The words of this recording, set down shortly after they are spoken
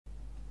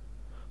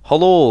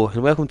Hello,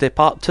 and welcome to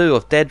part 2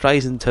 of Dead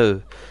Rising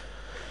 2.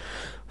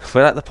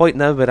 We're at the point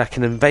now where I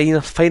can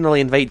finally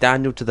invite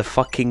Daniel to the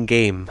fucking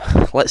game.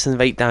 Let's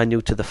invite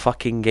Daniel to the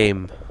fucking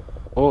game.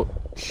 Oh,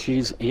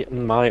 she's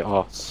eating my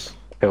ass.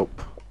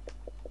 Help.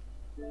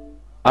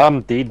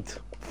 I'm dead.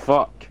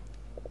 Fuck.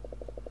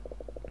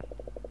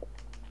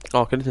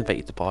 Oh, I couldn't invite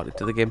you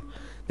to the game.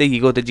 There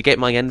you go, did you get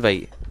my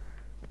invite?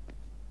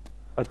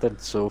 I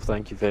did so,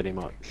 thank you very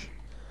much.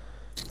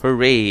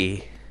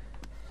 Hooray.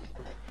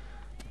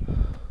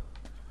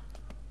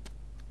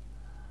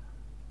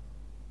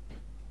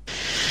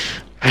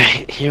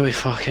 Right, here we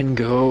fucking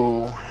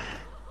go.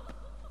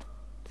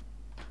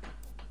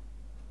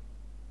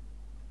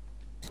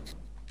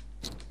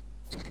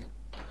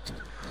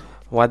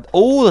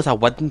 Oh, there's a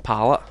wooden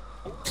pallet.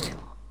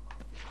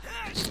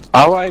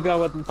 I want to be a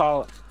wooden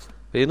pallet.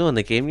 But you're not in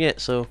the game yet,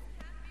 so...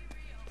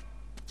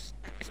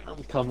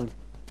 I'm coming.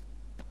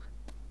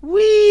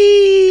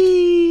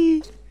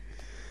 Whee!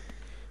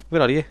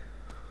 Where are you?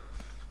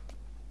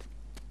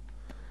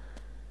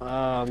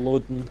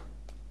 Loading.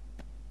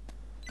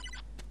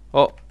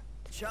 Oh.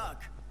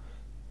 Chuck.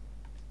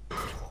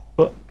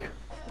 Fuck.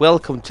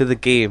 Welcome to the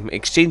game.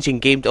 Exchanging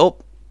game... Oh!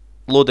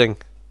 Loading.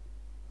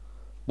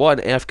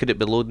 What on earth could it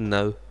be loading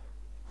now?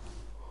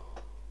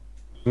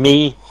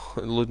 Me.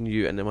 Loading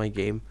you into my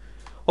game.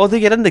 Oh, they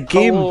get in the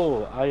game!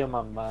 Hello, I am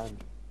a man.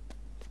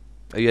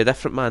 Are you a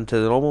different man to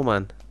the normal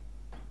man?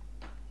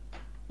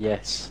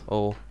 Yes.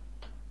 Oh.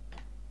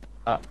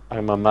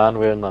 I'm a man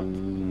wearing a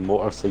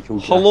motorcycle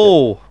jacket.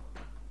 Hello!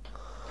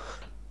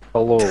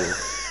 Hello.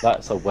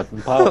 That's a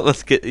wooden pallet.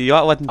 Let's get... You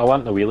at wooden... I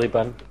want the wheelie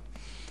bin.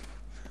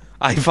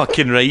 Aye,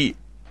 fucking right.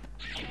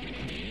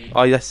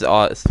 Oh, this is...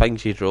 Oh, it's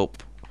things you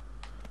drop.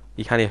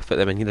 You can't even put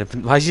them in your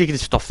inventory. Why you can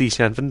stuff these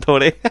in your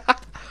inventory?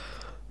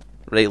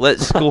 Right,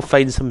 let's go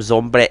find some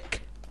Zombrick.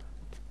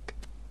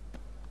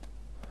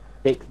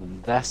 Take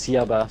this,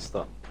 you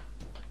bastard.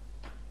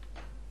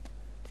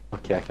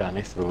 Okay, I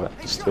can't throw it.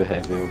 It's too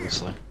heavy,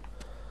 obviously.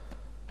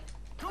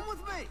 Come with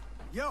me.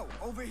 Yo,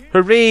 over here.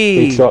 Hooray!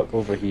 Big truck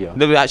over here.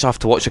 Now we actually have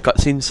to watch the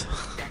cutscenes.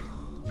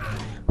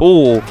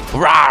 Oh!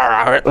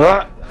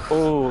 Rawr.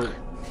 Oh,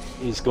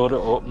 he's got it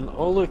open.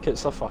 Oh look,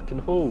 it's a fucking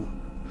hole.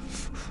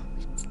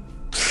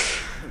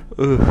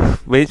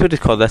 Wait, we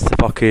just call this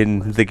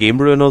the game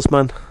ruiners,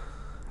 man.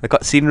 The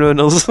cutscene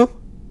ruiners.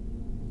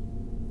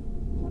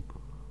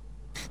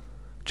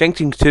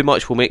 Drinking too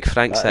much will make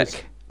Frank That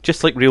sick.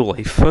 Just like real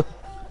life.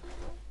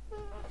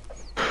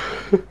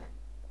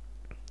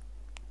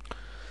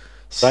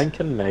 Frank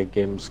in Meg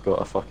Game's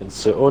got a fucking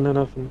suit on and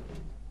everything.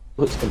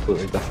 Looks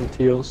completely different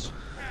to yours.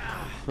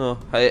 Oh,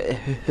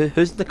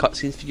 who's in the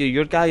cutscenes for you?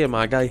 Your guy or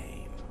my guy?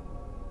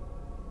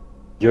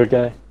 Your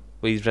guy.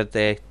 Well, he's read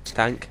the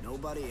tank.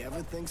 Nobody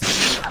ever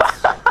thinks.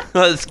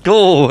 Let's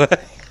go!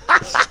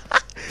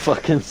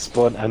 Fucking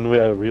spawn in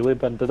with a wheelie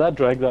bin. Did I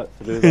drag that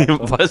through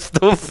that?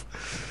 Must have.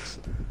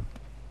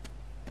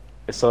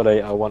 It's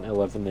alright, I want to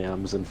live in the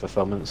Amazon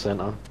Fulfillment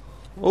Centre.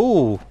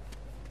 Oh!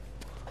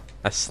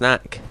 A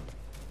snack.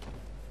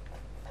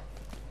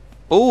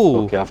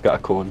 Oh! Okay, I've got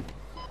a cone.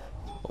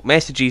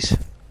 Messages.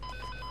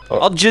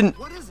 Oh. Urgent!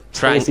 What is it?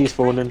 Frank, Tracy's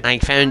phoning. I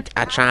found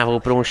a travel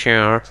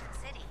brochure.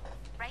 City.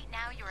 Right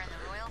now you're in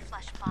the Royal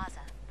Flush Plaza.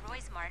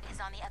 Roy's Mart is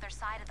on the other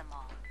side of the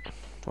mall.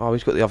 Oh,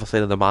 he's got the other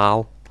side of the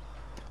mall.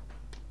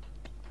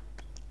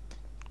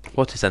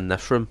 What is in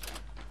this room?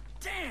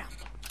 Damn.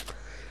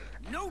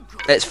 No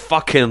good. It's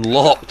fucking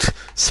locked!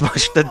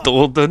 Smash the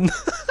door down.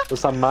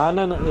 There's a man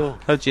in it though.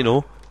 How do you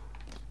know?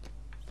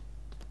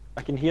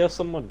 I can hear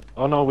someone.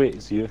 Oh no, wait,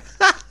 it's you.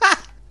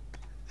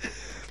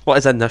 What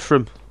is in this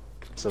room?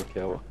 It's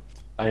okay.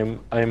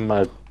 I'm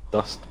a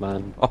dust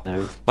man Oh,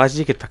 now. imagine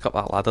you could pick up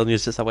that ladder and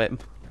use it as a weapon.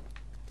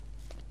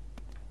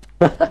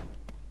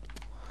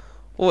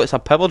 Oh, it's a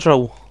power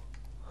drill.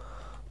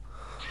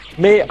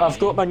 Mate, I've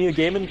got my new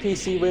gaming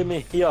PC with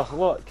me. Here,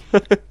 look.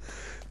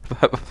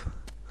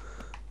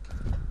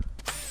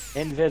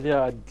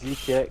 Nvidia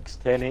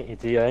GTX 1080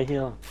 Ti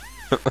here.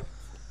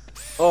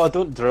 Oh,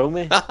 don't drill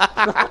me.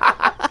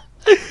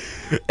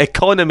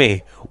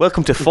 Economy.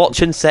 Welcome to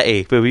Fortune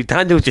City, where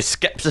Daniel just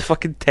skips the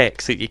fucking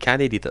text so you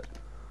can't edit it.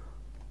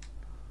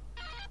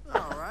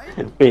 All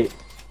right. Wait,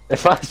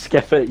 if I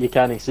skip it, you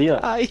can't see it.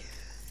 Aye.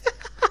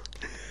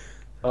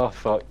 Oh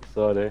fuck,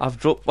 sorry. I've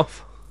dropped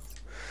off.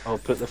 I'll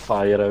put the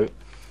fire out.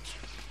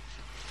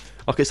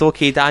 Okay, it's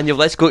okay, Daniel.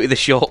 Let's go to the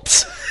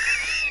shops.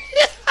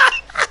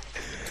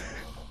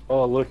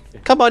 Oh look.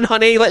 Come on,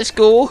 honey. Let's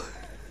go.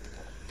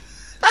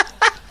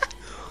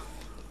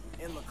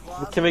 In the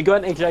closet. Can we go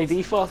into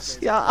JD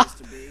first? Yeah.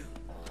 To be.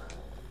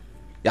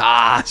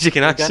 Yeah. You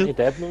can Go into actually.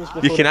 Debnams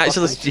before You can the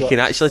actually. fucking You can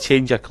shot. actually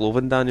change your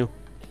clothing, Daniel.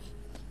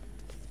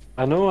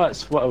 I know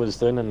that's what I was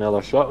doing in the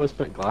other shot. I was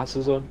putting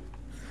glasses on.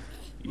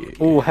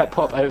 Oh, hip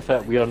hop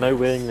outfit. We are now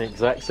wearing the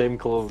exact same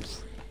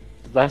clothes.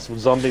 This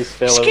zombies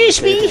fell out of the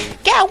table.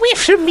 Get away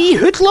from me,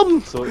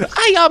 hoodlum! So it's-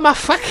 I am a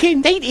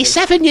fucking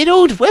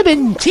 97-year-old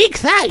woman! Take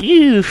that,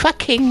 you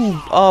fucking...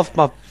 Oh,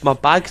 my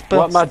bag's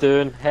built. What am I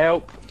doing?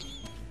 Help!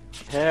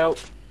 Help!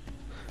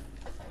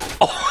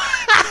 Oh.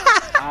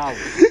 Ow!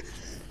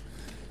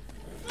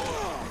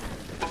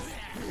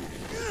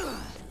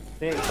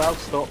 Mate, I'll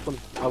stop them.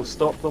 I'll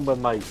stop them with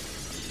my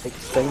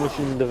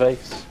extinguishing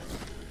device.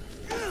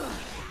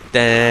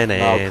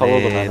 I'll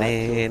colour them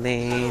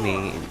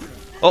in,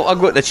 Oh, I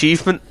got an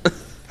achievement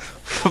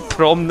for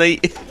prom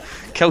night.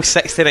 Kill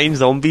 69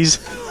 zombies.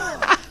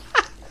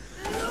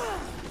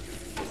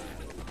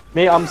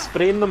 Mate, I'm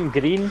spraying them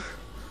green.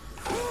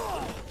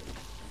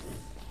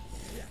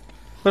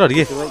 Where are you?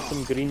 Would you like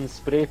some green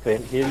spray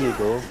paint? Here you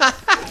go.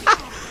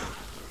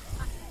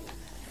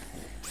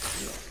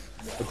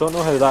 I don't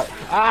know how that...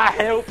 Ah,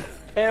 help!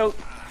 Help!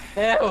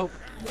 Help!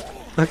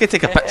 I can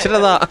take a picture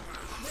of that.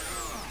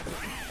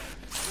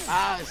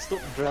 Ah, stop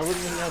drilling me,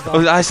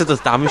 Oh, I said there's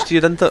damage to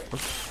you, didn't it?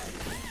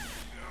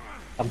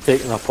 I'm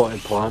taking a potted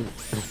plant.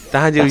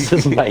 Daniel, This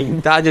is mine.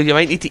 Daniel, you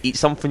might need to eat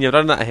something. You're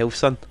running out of health,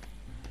 son.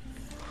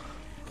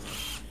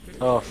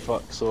 Oh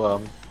fuck,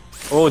 so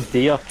oh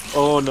dear.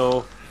 Oh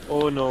no.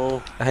 Oh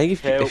no. I think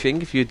Help.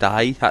 if you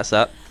die, that's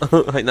it. I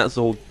think that's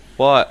all.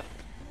 What?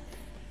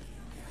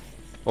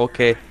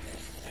 Okay.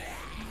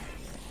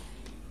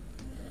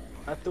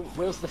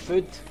 Where's the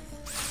food?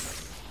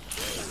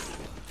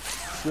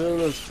 Sure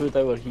there's food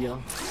over here.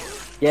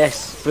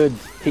 Yes, food,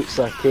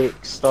 pizza, cake,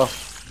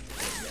 stuff.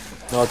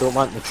 No, I don't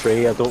want the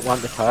tray, I don't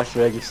want the cash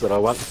register, I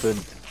want the food.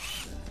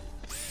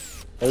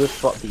 How the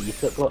fuck do you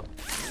eat it, what?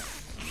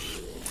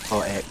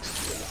 Oh, X.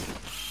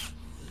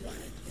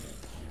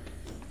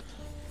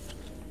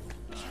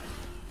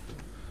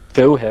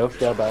 Full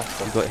health, yeah,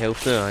 bastard. You got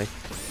health now, aye.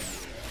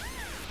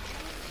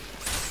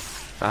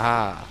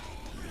 Ah.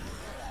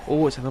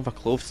 Oh, it's another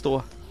clothes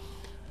store.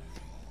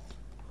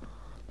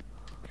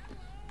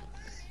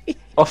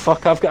 Oh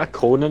fuck, I've got a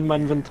cone in my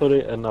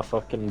inventory and a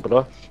fucking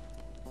brush.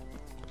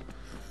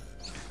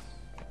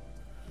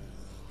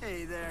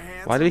 Hey there,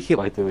 handsome. Why do we keep?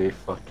 Why do we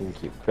fucking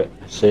keep putting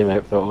the same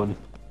outfit on?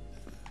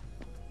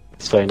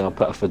 It's fine, I'll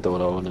put a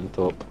fedora on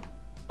top.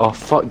 Oh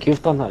fuck,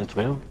 you've done that as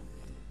well.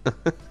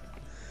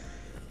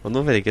 We're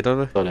not very good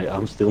on it. Alright,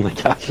 I'm stealing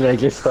the cash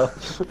register.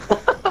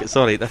 It's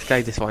alright. This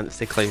guy just wants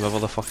to climb over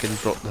the fucking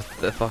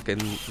the fucking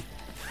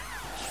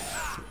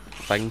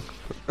thing.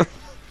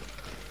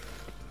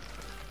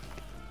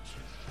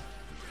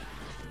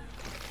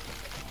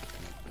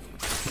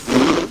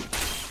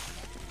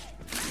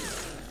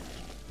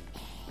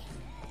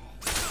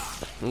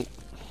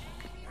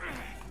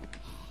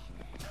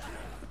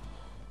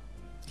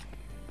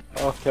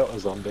 Oh, I killed a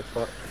zombie,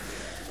 fuck.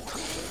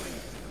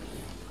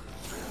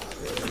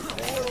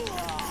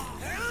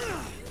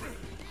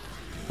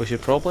 We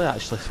should probably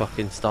actually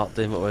fucking start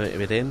doing what we're meant to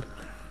be doing.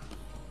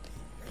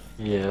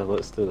 Yeah,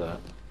 let's do that.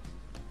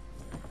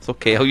 It's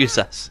okay, I'll use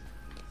this.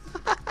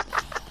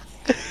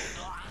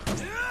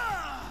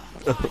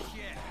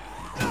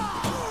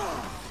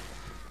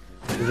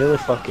 You really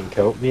fucking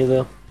killed me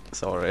there.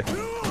 Sorry.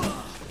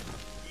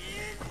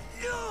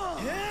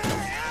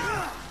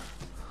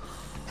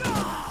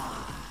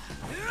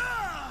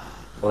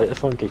 I like the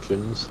funky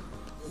tunes.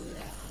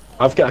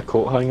 I've got a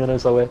coat hanger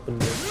as a weapon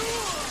now.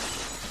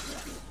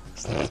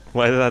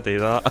 Why did I do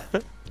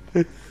that?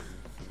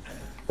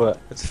 What?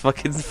 It's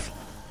fucking.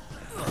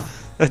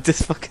 I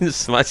just fucking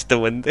smashed the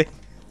window.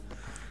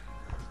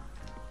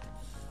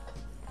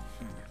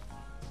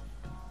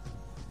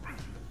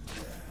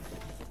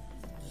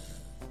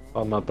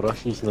 Oh, my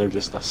brush is now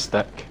just a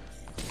stick.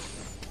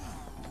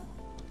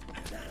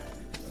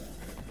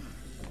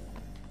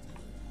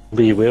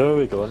 Lee, where are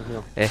we going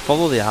here?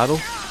 Follow the arrow.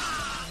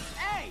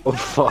 Oh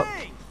fuck.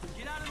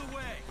 Get out of the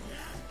way.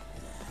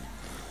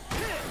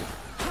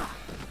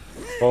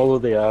 Follow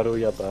the arrow,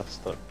 you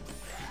bastard.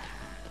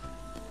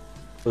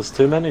 There's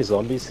too many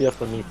zombies here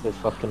for me to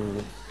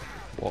fucking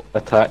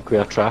attack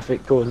with a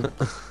traffic cone.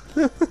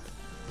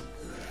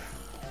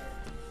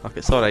 Fuck,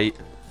 it's alright.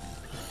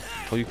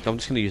 I'm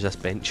just gonna use this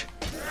bench.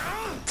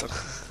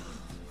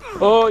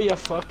 Oh, you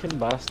fucking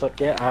bastard,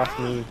 get off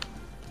me.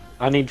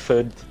 I need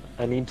food.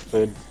 I need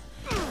food.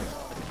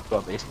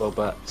 Got a baseball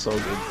bat, it's all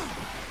good.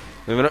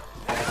 Wait a minute.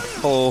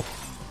 Oh.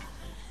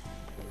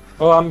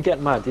 Oh, I'm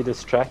getting my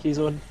Adidas trackies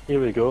on. Here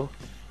we go.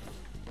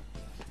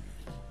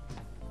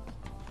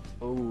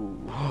 Oh,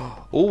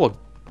 Oh,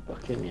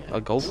 fucking yeah.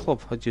 a golf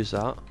club. I'd use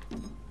that.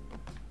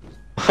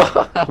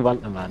 I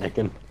want a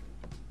mannequin.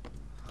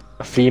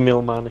 A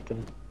female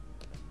mannequin.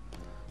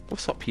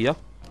 What's up here?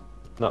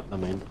 Not the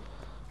main.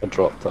 I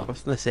dropped her.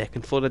 What's on the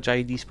second floor of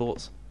JD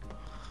Sports?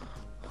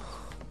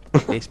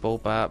 Baseball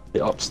bat.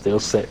 The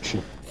upstairs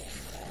section.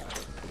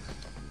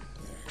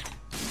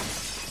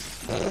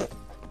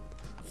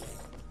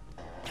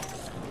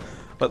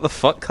 What the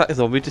fuck? That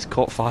zombie just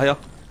caught fire.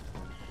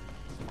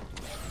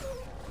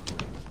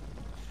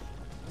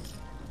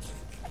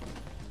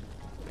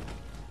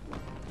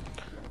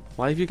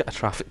 Why have you got a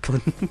traffic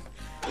cone?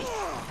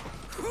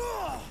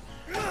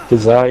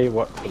 Because I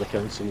work for the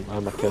council,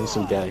 I'm a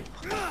council guy.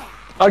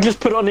 I just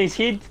put it on his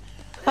head!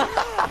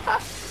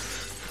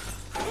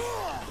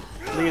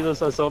 Lee,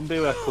 there's a zombie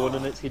with a cone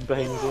in its head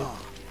behind you.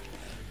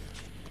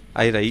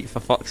 Aye, right, for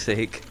fuck's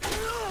sake.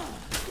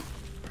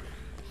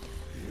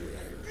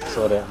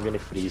 Sorry, I'm gonna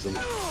freeze him.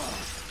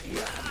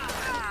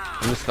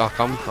 I'm just gonna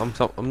come.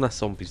 I'm this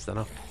zombie's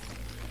dinner.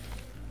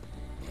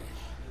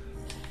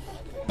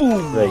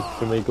 Boom! Right,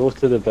 can we go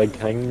to the big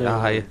thing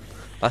now? Aye.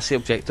 That's the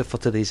objective for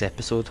today's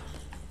episode.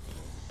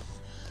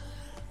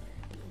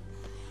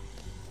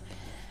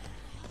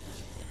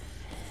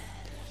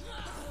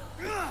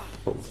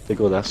 Oh, they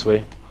go this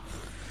way.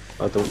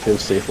 I don't feel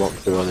safe walking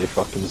through all the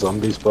fucking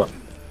zombies, but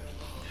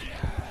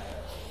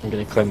I'm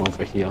gonna climb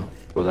over here.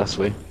 Go this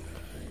way.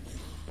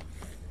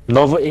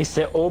 Novelty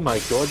set. Oh my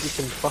god, you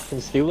can fucking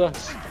steal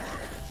this.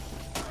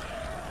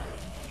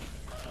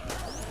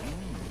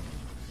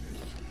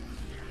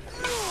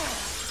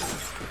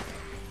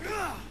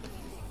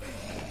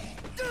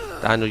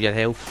 Daniel, your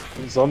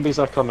health. Zombies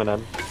are coming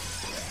in.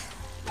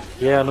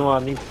 Yeah, I know, I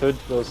need food.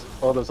 There's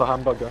a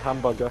hamburger.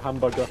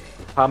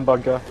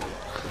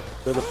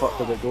 Where the fuck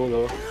did it go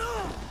though?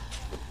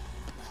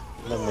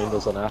 Never mind,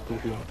 there's an apple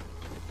here.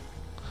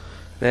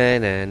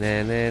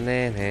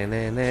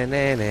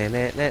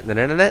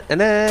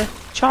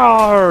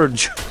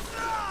 Charge!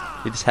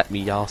 You just hit me,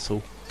 you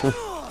arsehole.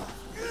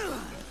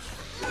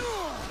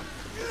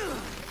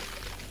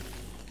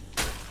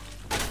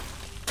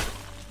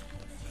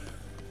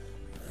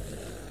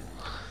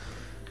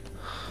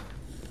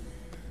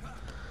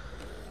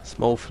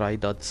 Small fry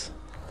duds.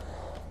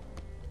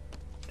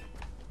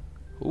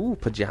 Ooh,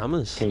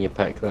 pajamas. Can you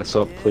pick this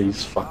up,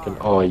 please? Fucking.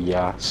 Oh,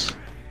 yes.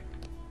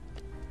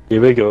 Here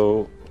we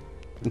go.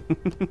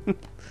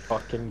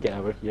 Fucking get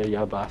over here,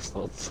 you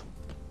bastards.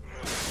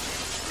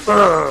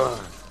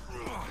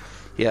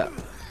 Yeah.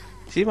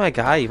 See my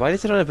guy, why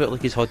does he run about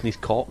like he's holding his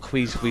cock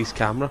with his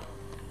camera?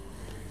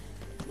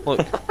 Look.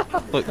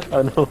 Look.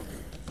 I know.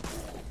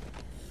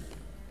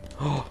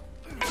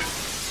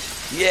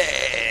 Yeah!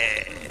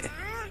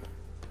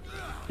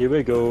 Here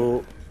we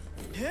go.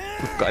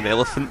 We've got an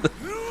elephant.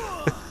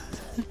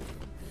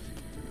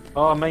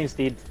 Oh, mine's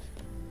dead.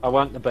 I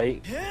want the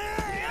bike.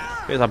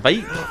 There's a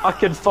bike. I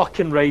can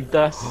fucking ride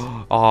this.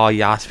 Oh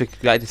yes, we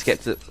gotta just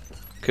get to.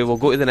 Okay, we'll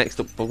go to the next.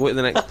 We'll go to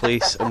the next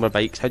place on our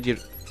bikes. How do you?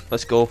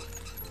 Let's go.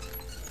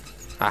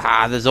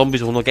 Aha! The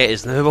zombies will not get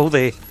us now, will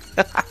they?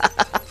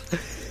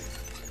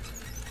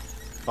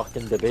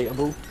 Fucking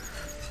debatable.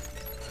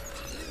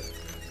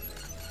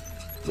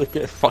 Look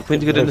at Fuck, we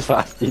need to go down the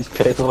fast he's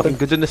pedaling.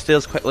 Go down the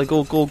stairs quickly.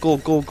 Go, go, go,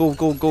 go, go,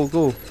 go, go,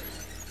 go.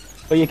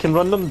 But you can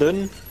run them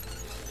down.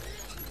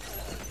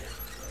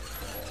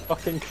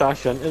 Fucking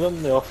crash into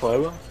them, they off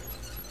flower.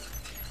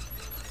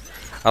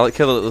 I like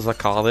how there's a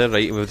car there,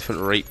 right, and we just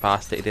went right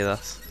past it to do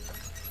this.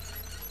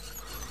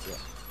 Yeah.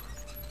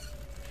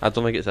 I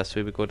don't think it's this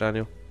way we go,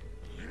 Daniel.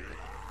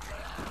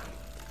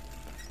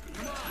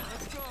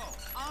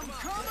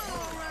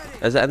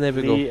 Is it in there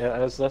we go? See,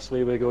 it is this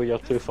way we go, you're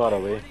too far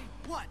away.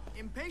 What?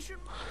 Impatient?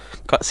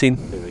 Cutscene.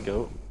 There we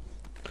go.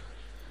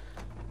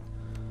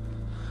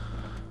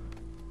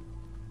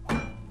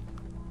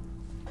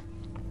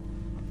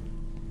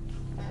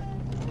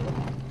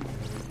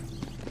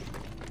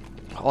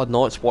 Oh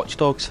no, it's Watch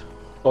Dogs.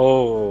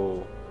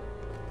 Oh.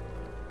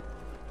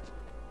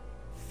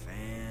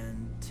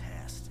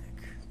 Fantastic.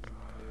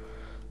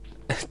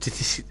 Did you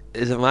see?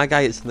 Is it my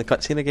guy? It's in the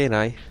cutscene again,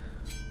 aye?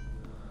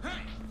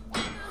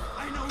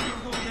 I know you're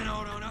holding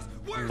out on us.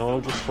 Where's No,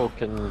 just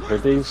fucking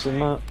hoodies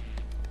and that.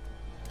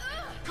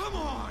 Come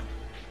on!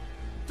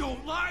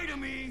 Don't lie to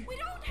me! We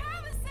don't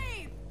have a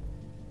safe!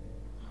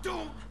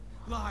 Don't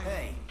lie!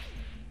 Hey,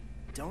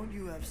 don't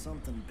you have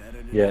something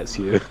better to Yeah, do? it's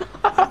you.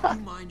 You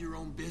mind your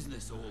own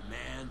business, old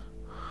man.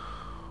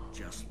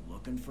 Just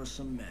looking for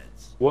some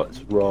meds.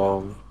 What's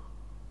wrong?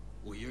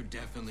 Well, you're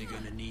definitely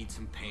gonna need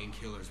some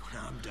painkillers when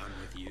I'm done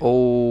with you.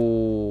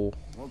 Oh.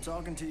 Well,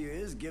 talking to you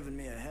is giving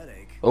me a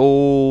headache.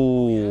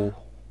 Oh.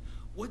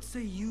 What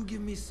say you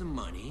give me some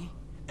money,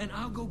 and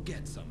I'll go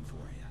get some for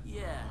you?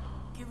 Yeah,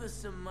 give us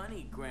some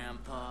money,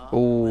 Grandpa.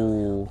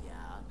 Oh.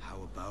 Yeah.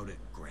 How about it,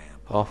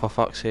 Grandpa? Oh, for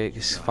fuck's sake,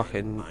 it's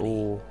fucking.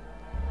 Oh.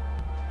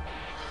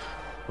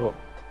 Oh.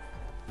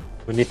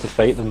 We need to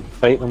fight them.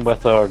 Fight them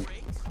with our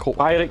Cool.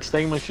 fire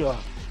extinguisher.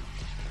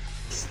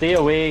 Stay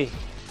away.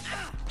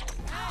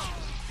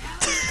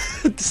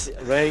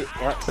 Right,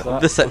 that's that.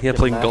 I'm just sitting here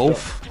fucking playing mashup.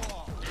 golf.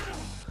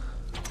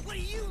 What are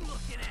you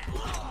looking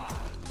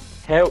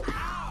at? Help.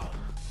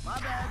 My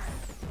bad.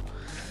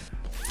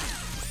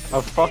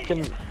 I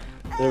fucking.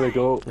 There we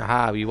go.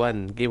 Aha, we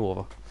win. Game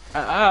over.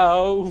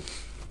 Ow.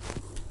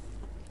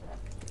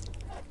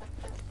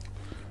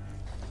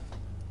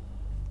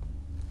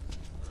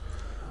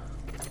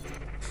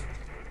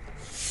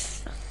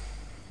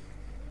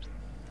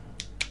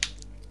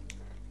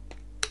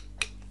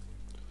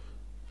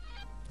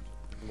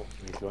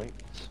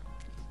 Joints.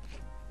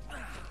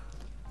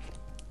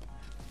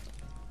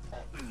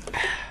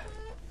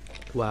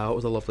 Wow, it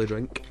was a lovely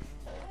drink.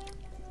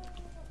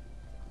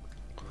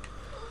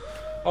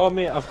 Oh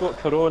mate, I've got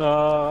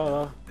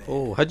corona.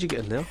 Oh, how'd you get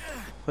in there?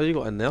 How'd you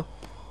got in there?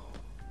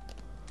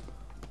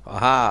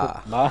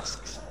 Aha!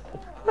 Masks.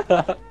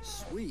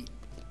 Sweet.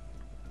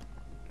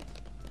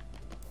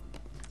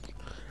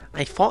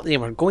 I thought they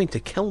were going to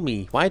kill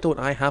me. Why don't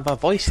I have a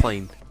voice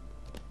line?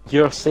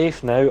 You're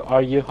safe now.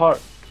 Are you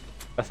hurt?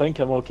 I think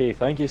I'm okay.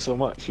 Thank you so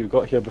much. You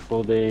got here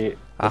before they.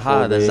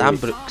 Aha, before the they-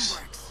 Zambrooks.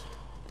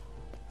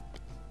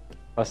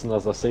 Listen,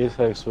 there's a safe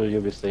house where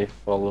you'll be safe.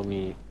 Follow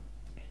me.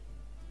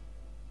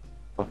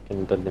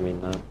 Fucking didn't mean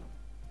that.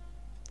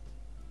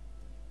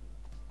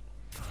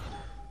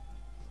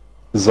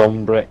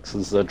 Zombrex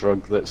is the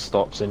drug that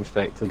stops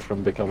infected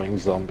from becoming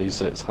zombies.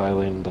 It's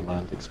highly in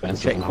demand,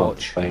 expensive, Check and hard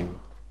to watch. find.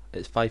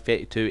 It's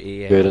 5:32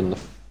 a.m. Good in the.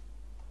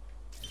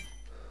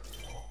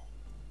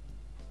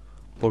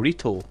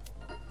 Burrito.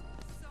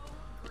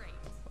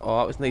 Oh,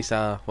 that was nice.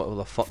 What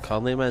the fuck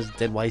her name is?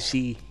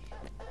 NYC.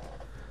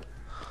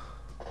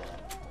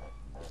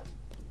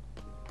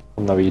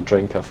 Now we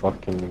drink a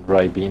fucking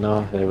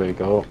Ribena. Here we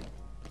go.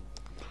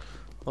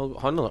 Oh,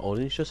 got another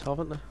orange juice,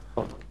 haven't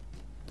they?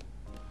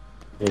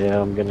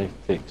 Yeah, I'm gonna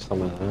take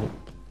some of that.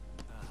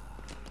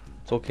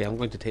 It's okay. I'm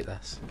going to take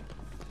this.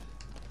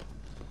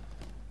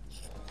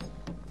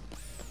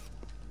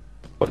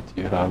 What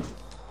do you have?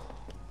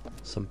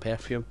 Some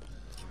perfume.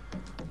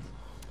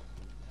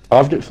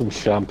 I've got some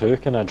shampoo.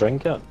 Can I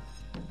drink it?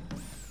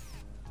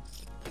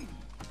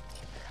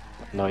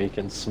 No, you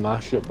can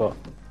smash it, but.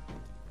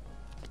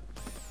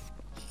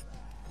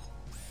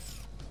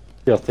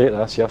 Here, take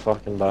this, you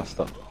fucking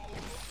bastard.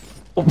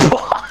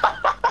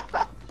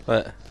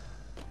 What?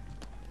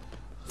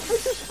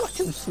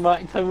 Fucking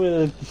smacked him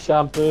with the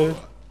shampoo.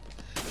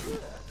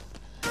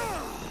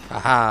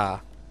 Haha.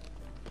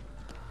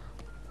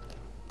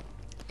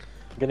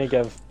 I'm gonna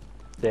give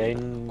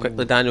Dan.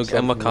 Quickly, Daniel, get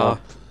in my something car.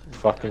 up.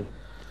 Fucking.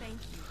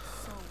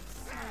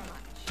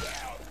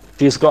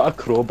 She's got a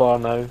crowbar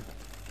now.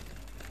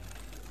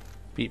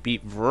 Beep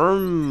beep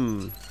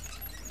vroom.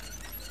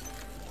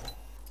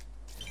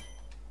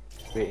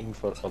 Waiting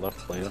for other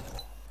player.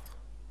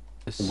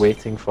 It's-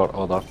 Waiting for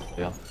other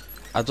player.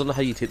 I don't know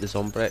how you take the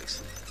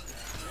Zombrex.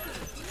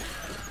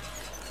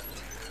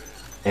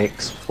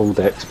 X, hold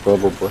X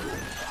probably.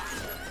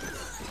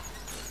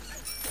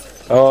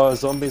 Oh,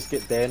 zombies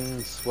get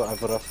dens,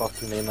 whatever her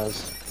fucking name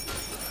is.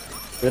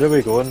 Where are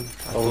we going?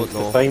 I don't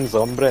know. To find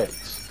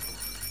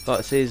Zombrex. But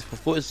it says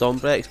we've got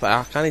Zombrex, but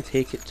I can't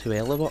take it too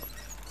early. What?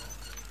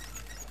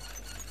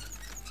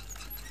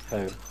 How?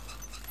 I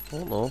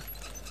don't know.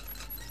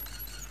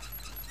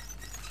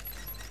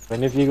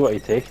 When have you got to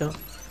take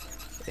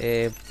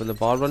it? When the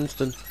bar runs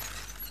down.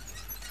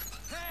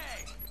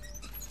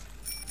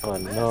 Oh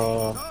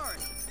no.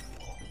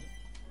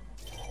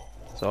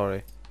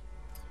 Sorry.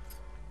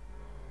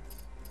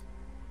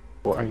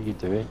 What are you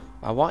doing?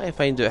 I want to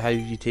find out how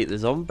you take the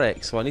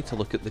Zombrex, so I need to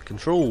look at the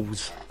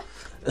controls.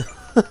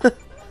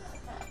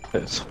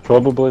 It's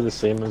probably the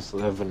same as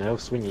everything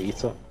else when you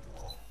eat it.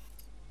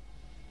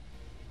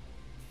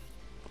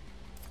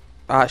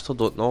 I actually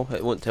don't know.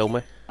 It won't tell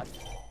me.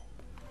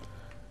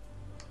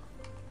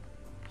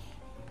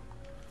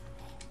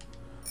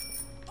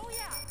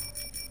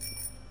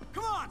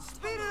 Come on,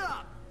 speed it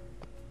up.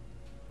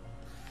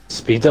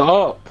 Speed it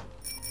up!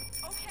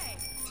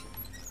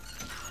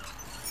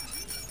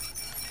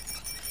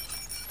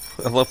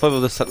 I love how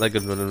they're sitting there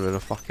and running around a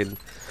fucking.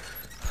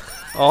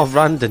 Oh, I've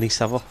ran Denise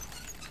Silver.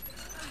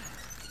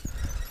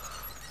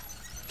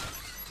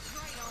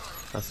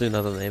 That's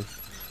another name.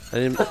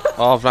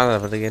 Oh, I've ran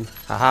over it again.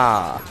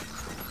 Haha.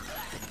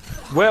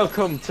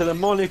 Welcome to the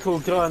Monaco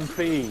Grand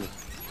Prix!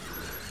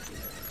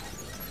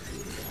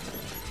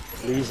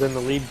 Lee's in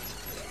the lead.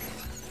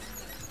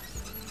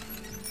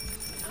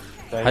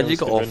 How'd you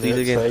get off these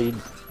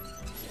again?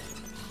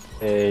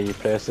 You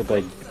press the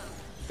big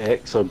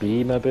X or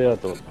B maybe, I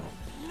don't know.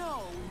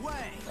 No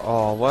way.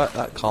 Oh, what?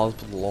 That car's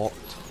been locked.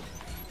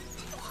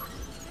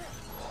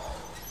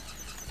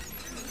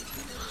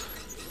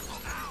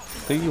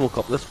 I think you woke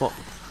up this one.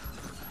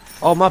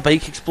 Oh, my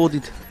bike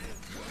exploded.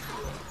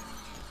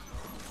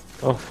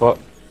 Oh fuck.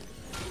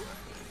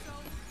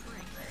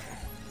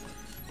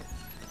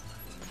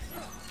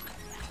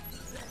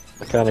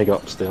 I can't go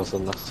upstairs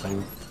on this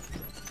thing.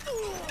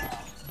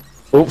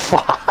 Oh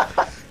fuck!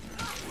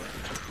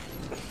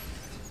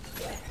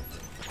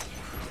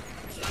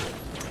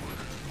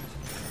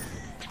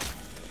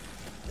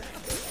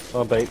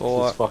 My bike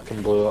just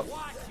fucking blew up.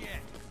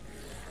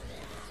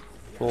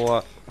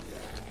 What?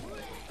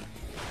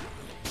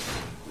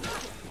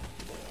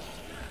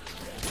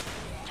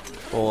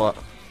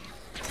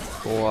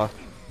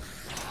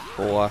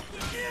 What?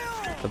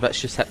 The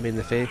bitch just hit me in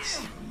the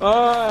face.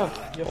 Ah!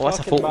 Oh, that's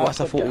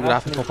a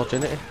photographic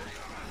opportunity.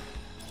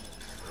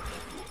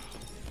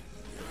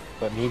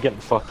 But me getting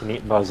fucking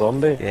eaten by a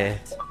zombie? Yeah.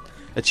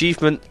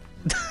 Achievement.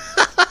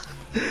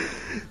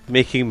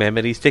 Making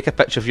memories. Take a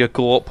picture of your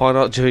co-op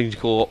partner during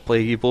co-op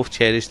play. You both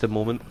cherish the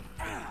moment.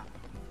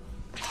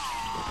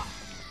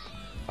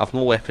 I've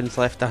no weapons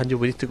left, Daniel.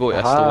 We need to go to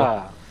a store.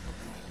 Ah!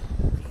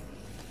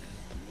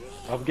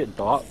 I've got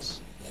darts.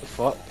 What the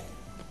fuck?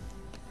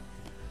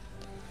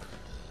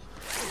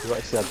 You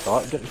want to see a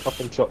dart getting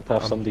fucking chopped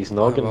off somebody's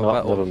noggin? I'm a No,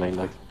 little- never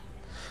mind.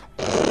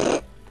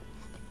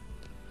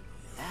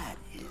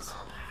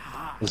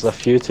 There's a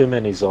few too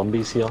many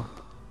zombies here.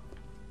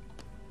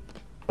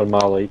 For my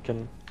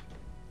liking.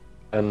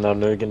 And they're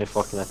now gonna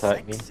fucking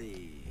attack me.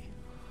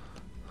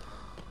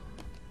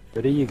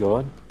 Where are you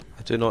going?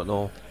 I do not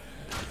know.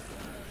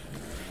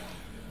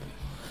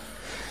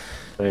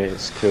 Right,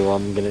 it's cool,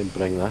 I'm gonna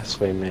bring this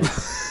way, mate.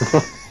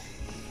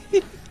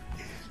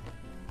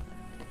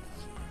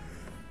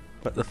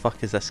 What the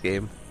fuck is this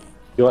game?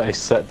 You want to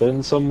sit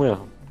down somewhere?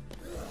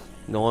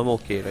 No, I'm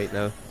okay right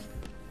now.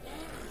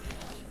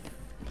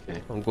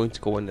 Okay. I'm going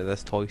to go into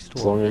this toy As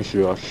store. long as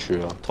you are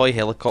sure. Toy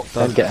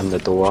helicopter. Then get in the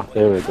door.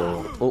 There we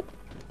go. Oh,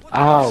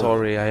 Ow!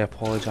 sorry, I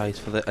apologise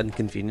for the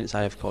inconvenience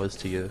I have caused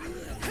to you.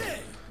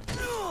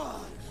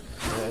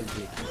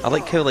 I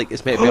like how like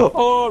it's meant to be a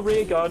Oh,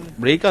 ray gun!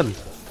 ray gun.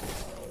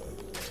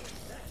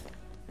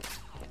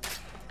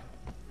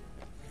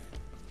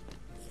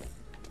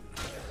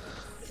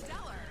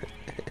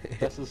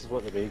 This is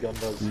what the ray gun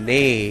does.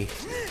 Nay.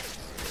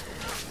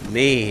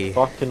 Nay.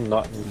 Fucking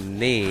nothing.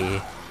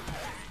 Nay.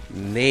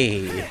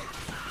 Nay.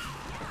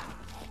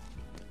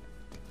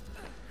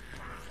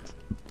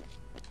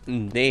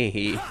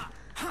 Nay.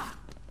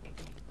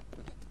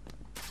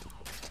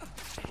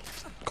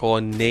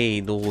 Con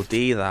nay, no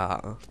day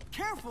that.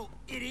 Careful,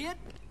 idiot!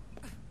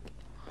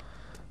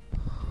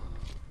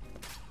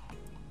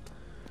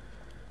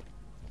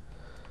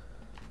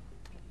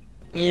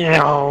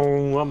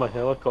 I'm a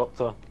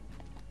helicopter.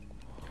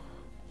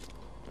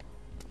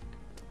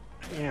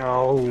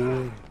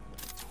 I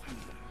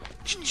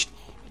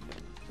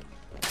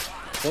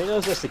think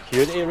there's a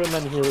security room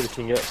in here where you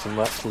can get some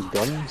actual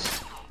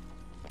guns.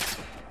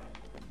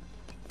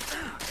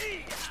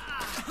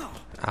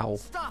 Ow.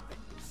 Stop it!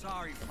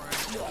 Sorry,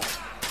 friend.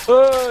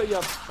 Oh,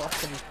 you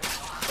fucking...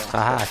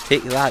 Ah,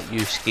 take that, you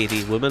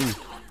scary woman.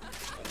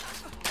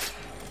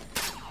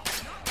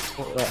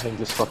 Oh, that thing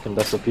just fucking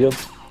disappeared.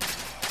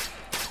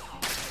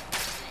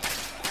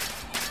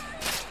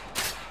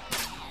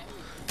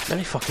 How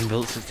many fucking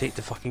bullets does it take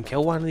to fucking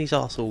kill one of these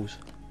arseholes?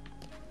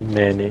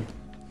 Many.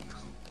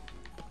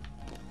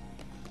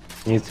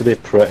 Needs to be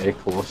pretty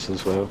close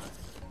as well.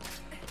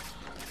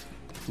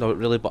 No,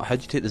 really, but how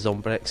do you take the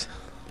Zombrex?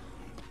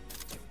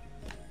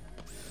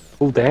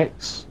 Hold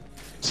X.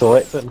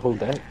 Select it and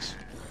hold X.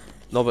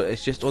 No, but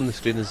it's just on the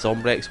screen as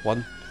Zombrex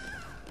 1.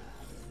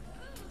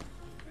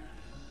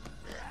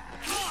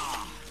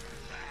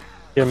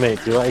 Here mate,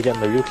 do you want to get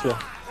in the wheelchair?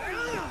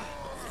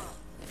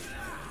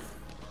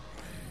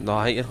 No,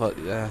 I think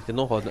you're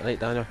not holding it right,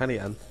 Daniel. Can I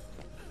get in?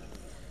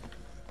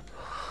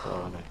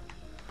 Oh, no.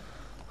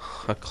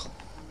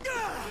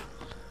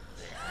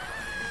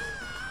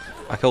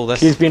 I call this.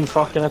 She's been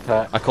fucking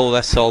attacked. I call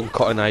this song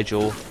Cotton Eye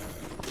Joe.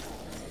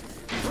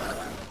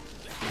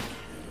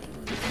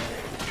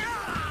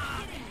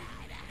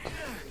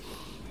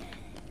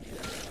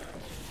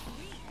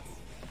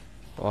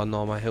 Oh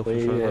no, my health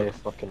is Play ruined.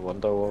 fucking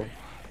Wonderwall.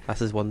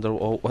 This is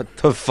Wonderwall. What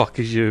the fuck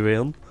is you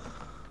wearing?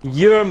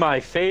 You're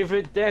my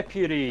favourite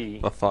deputy!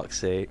 For fuck's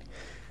sake.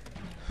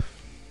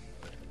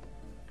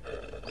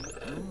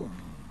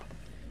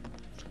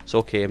 It's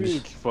okay,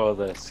 Reach for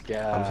the sky.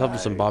 I'm having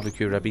some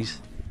barbecue ribbies.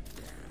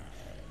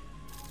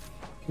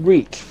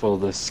 Reach for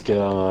the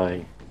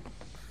sky.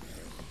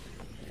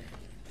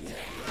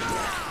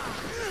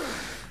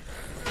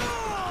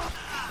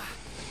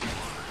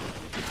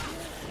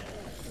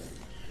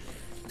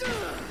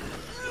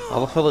 I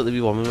love how like the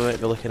wee woman we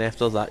might be looking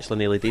after is actually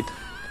nearly dead.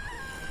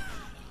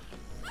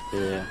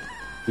 Yeah.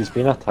 He's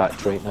been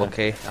attacked right now.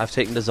 Okay, I've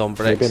taken the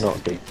Maybe Zombrex.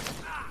 not dead.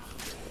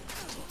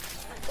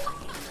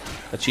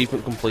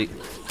 Achievement complete.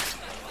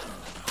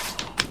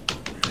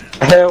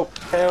 Help!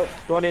 Help!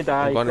 Gonna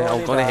die! I'm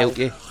gonna die. help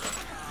you.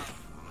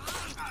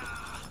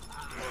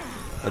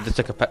 I just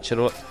took a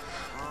picture of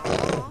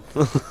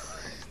it.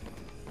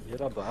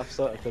 You're a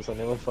bastard because I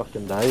nearly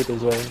fucking died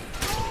as well.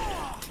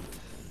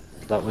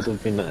 That would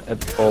have been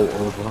it all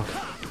over.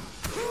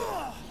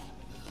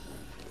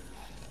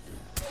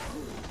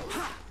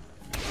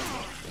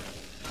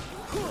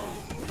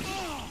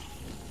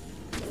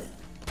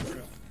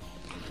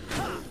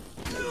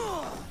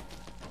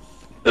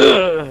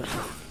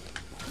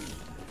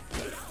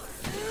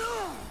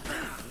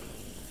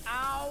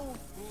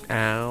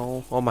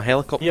 Ow. Oh, my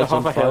helicopter's Here, on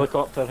have a fire.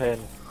 helicopter hen.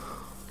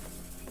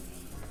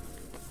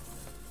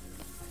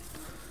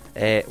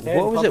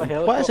 What was have it?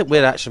 a What is it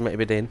we're actually meant to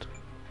be doing?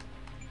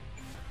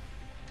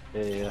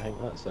 Yeah, I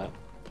think that's it.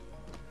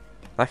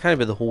 That can't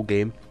be the whole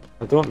game.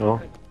 I don't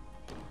know.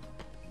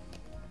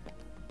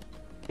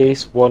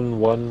 Case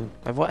 1-1.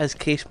 What is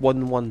case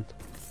 1-1?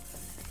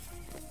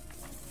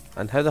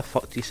 And how the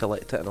fuck do you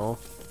select it and all?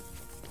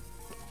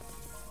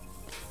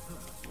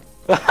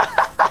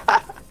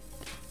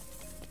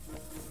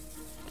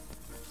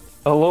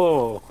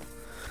 Hello!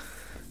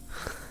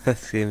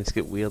 This game's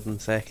get weird in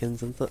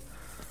seconds, isn't it?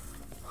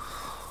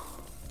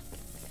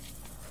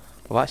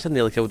 I've actually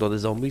nearly killed all the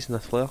zombies in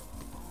this flare.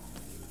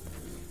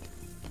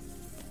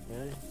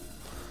 Yeah.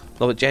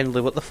 No, but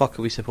generally, what the fuck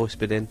are we supposed to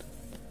be doing?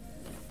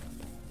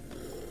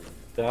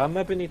 Yeah, I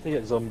maybe need to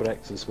get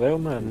Zombrex as well,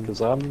 man,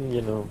 because I'm,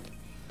 you know,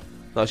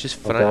 No, it's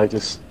just okay, I Frank.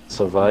 just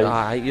survived.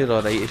 Ah, you're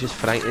alright, it's just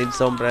Frank needs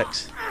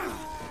Zombrex.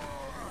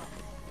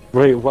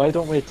 Right, why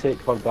don't we take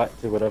her back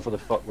to wherever the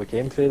fuck we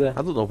came from then?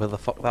 I don't know where the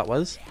fuck that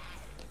was.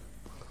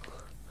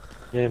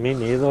 Yeah, me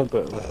neither,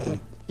 but we can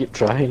keep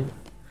trying.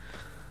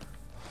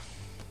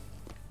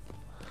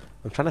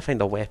 I'm trying to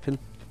find a weapon.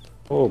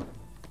 Oh,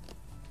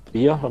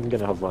 beer. I'm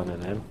gonna have one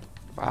of them.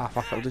 Ah,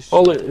 fuck, I'll just...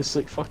 Oh, look, it's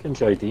like fucking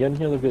JD in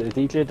here. They've got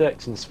the DJ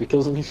decks and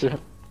speakers and shit.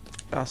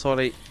 That's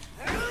alright.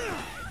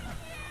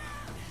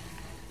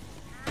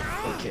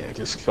 Okay, I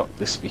just cut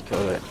the speaker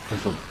out.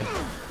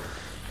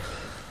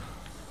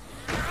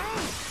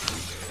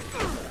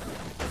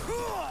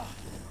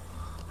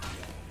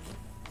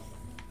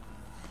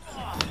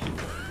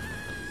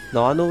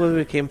 No, I know where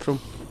we came from.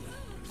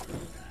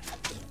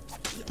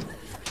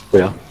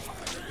 Where?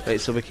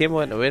 Right, so we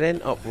went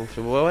up,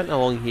 so we went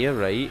along here,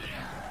 right?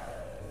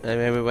 And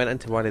then we went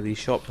into one of these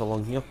shops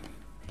along here.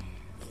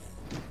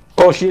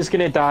 Oh, she's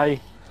gonna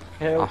die.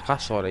 Hell. Ah,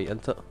 that's alright,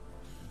 isn't it?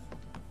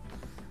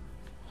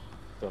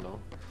 Don't know.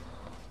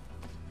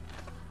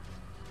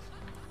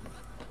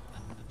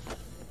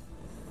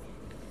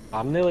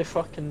 I'm nearly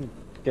fucking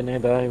gonna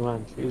die,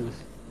 man. Jesus.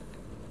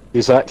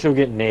 He's actually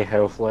getting no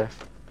health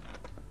left.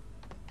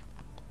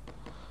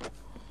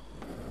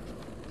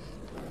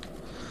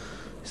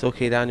 It's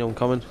okay, Daniel, I'm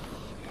coming.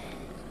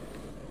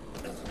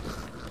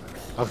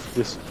 I've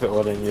just put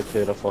on a new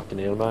pair of fucking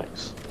Air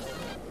Max.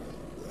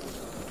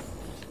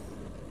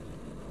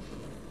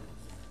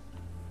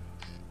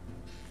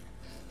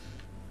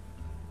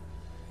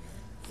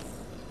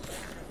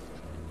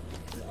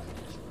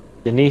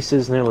 Your niece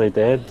is nearly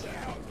dead.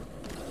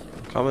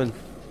 I'm coming.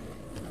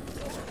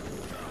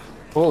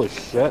 Holy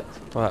shit.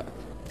 What?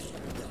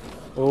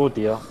 Oh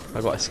dear.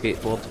 I got a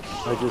skateboard.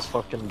 I just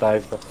fucking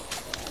dived it.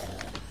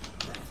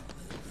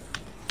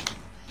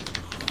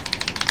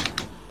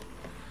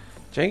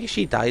 Do you think if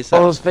she dies, Oh,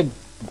 that, there's big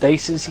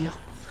dices here.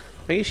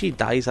 I think if she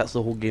dies, that's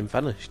the whole game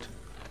finished?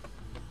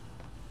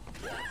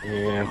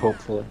 Yeah,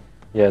 hopefully.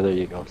 Yeah, there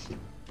you go.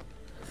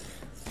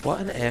 What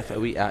on earth are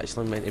we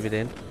actually meant to be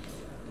doing?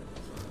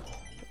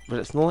 But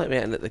it's not like me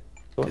in the.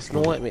 It's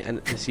not like me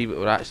in to see what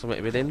we're actually meant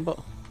to be doing, but.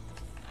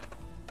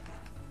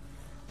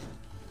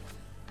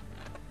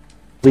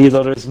 Lee,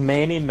 there is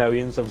many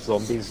millions of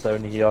zombies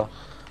down here.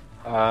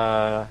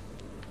 I'm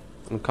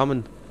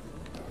coming.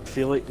 I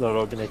feel like they're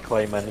all gonna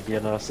climb in here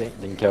in a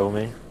second and kill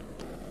me.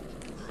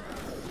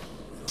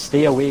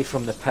 Stay away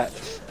from the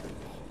pitch.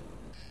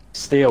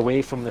 Stay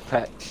away from the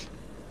pitch.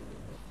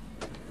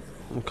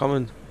 I'm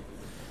coming.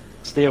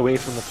 Stay away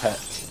from the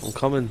pitch. I'm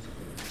coming.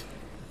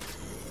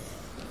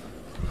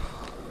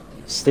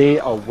 Stay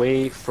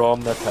away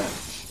from the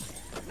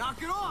pitch.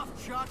 Knock it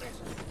off, Chuck.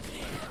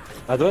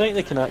 I don't think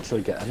they can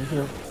actually get in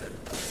here.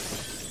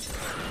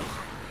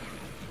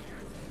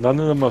 None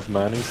of them have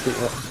managed it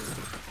yet.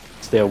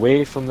 Stay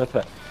away from the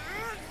pit.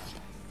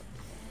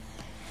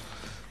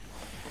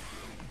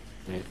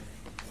 Right.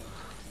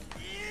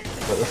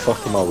 What the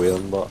fuck am I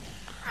wearing, but?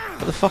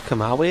 What the fuck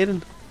am I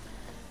wearing?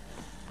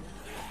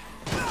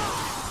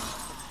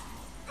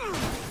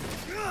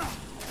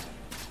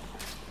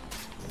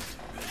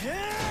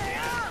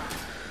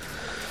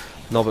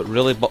 No, but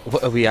really, but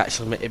what are we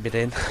actually meant to be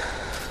doing?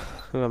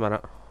 Wait a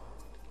minute.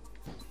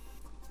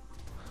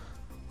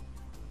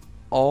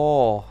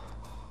 Oh.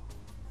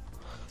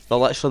 No,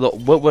 literally,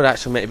 what we're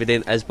actually meant to be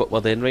doing is what we're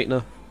doing right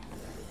now.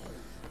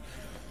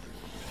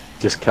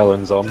 Just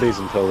killing zombies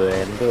until the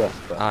end of it.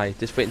 But Aye,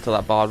 just wait until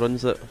that bar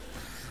runs it.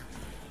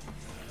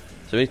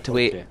 So we need to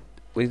wait. okay.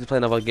 We need to play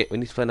another we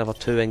need to play another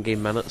 2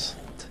 in-game minutes.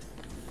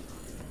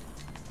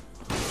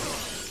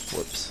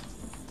 Whoops.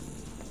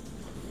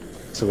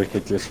 So we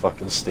could just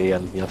fucking stay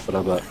in here for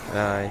a bit.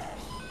 Aye.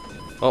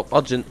 Oh,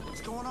 urgent.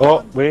 What's going on?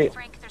 Oh, wait.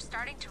 Frank, they're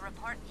starting to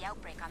report the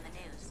outbreak on the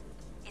news.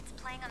 It's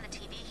playing on the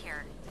TV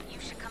here. You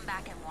should come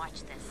back and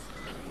watch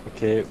this.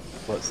 Okay,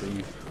 let's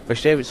leave.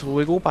 So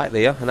we go back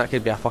there, and that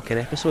could be a fucking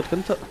episode,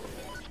 couldn't it?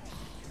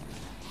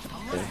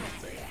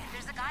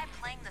 There's a guy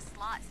playing the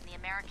slots in the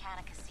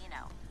Americana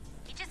Casino.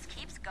 He just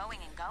keeps going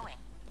and going.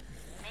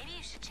 Maybe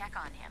you should check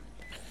on him.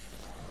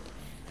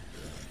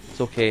 It's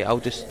okay, I'll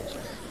just...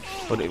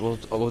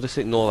 We'll just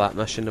ignore that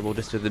mission and we'll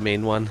just do the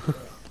main one.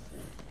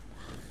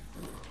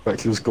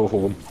 Right, let's go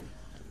home.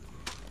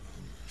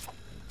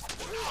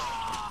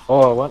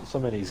 Oh, I want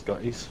some of these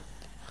gutties.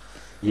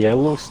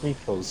 Yellow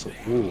sneakers.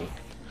 Ooh.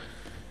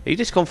 You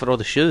just come for all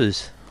the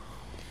shoes.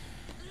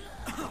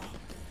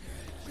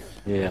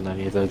 Yeah, and I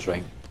need a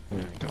drink.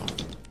 There we go.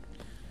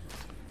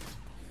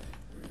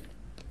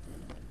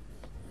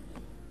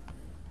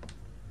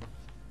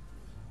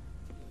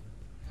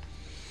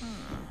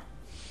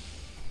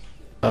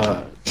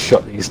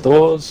 Shut these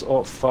doors.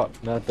 Oh fuck,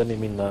 no, I didn't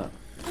mean that.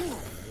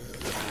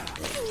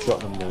 Shut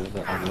them down.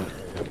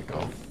 There we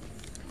go.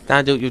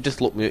 Daniel, you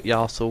just look mute, you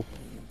arsehole.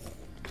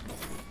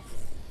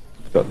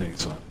 Shut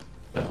these one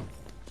down.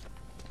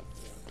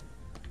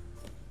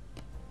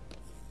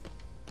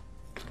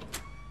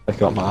 I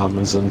got my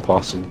Amazon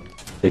parcel.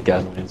 Big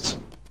enemies.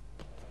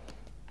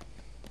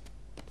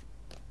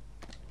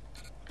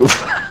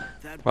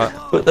 What?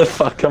 What the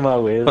fuck am I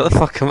wearing? What the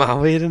fuck am I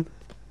wearing?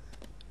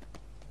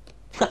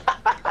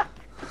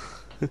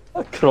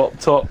 A crop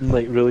top and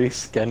like really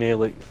skinny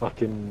like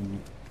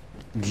fucking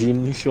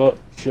jean short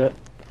shit.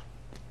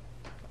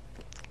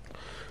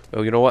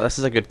 Well, you know what? This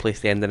is a good place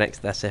to end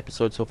this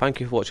episode. So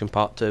thank you for watching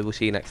part 2. We'll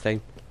see you next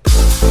time.